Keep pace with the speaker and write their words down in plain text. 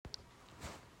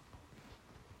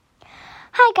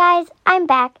Hi guys, I'm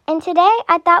back, and today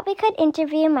I thought we could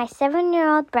interview my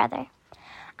 7-year-old brother.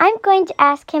 I'm going to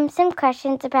ask him some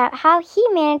questions about how he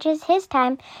manages his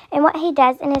time and what he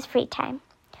does in his free time.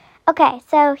 Okay,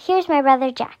 so here's my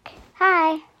brother Jack.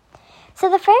 Hi. So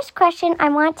the first question I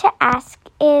want to ask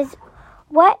is,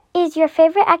 what is your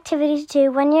favorite activity to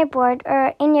do when you're bored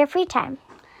or in your free time?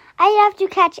 I love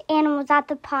to catch animals at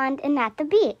the pond and at the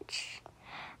beach.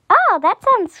 Oh, that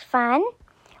sounds fun.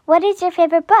 What is your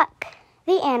favorite book?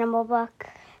 The animal book.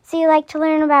 So you like to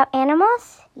learn about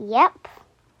animals? Yep.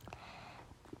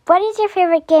 What is your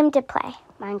favorite game to play?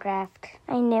 Minecraft.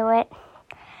 I knew it.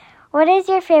 What is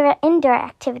your favorite indoor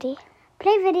activity?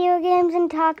 Play video games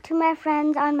and talk to my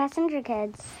friends on Messenger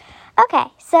Kids. Okay,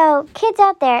 so kids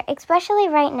out there, especially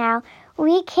right now,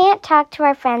 we can't talk to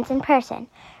our friends in person.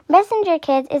 Messenger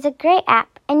Kids is a great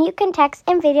app, and you can text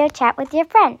and video chat with your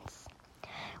friends.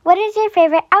 What is your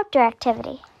favorite outdoor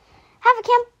activity? Have a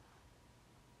campfire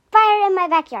in my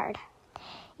backyard.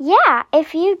 Yeah,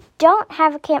 if you don't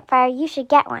have a campfire, you should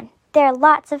get one. They're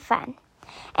lots of fun.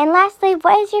 And lastly,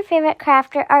 what is your favorite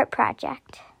craft or art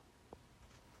project?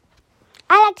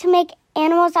 I like to make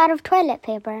animals out of toilet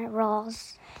paper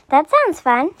rolls. That sounds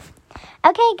fun.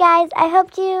 Okay, guys, I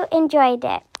hope you enjoyed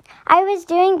it. I was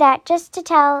doing that just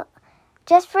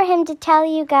for him to tell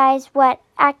you guys what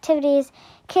activities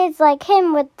kids like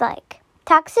him would like.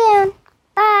 Talk soon.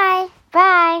 Bye.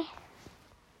 Bye.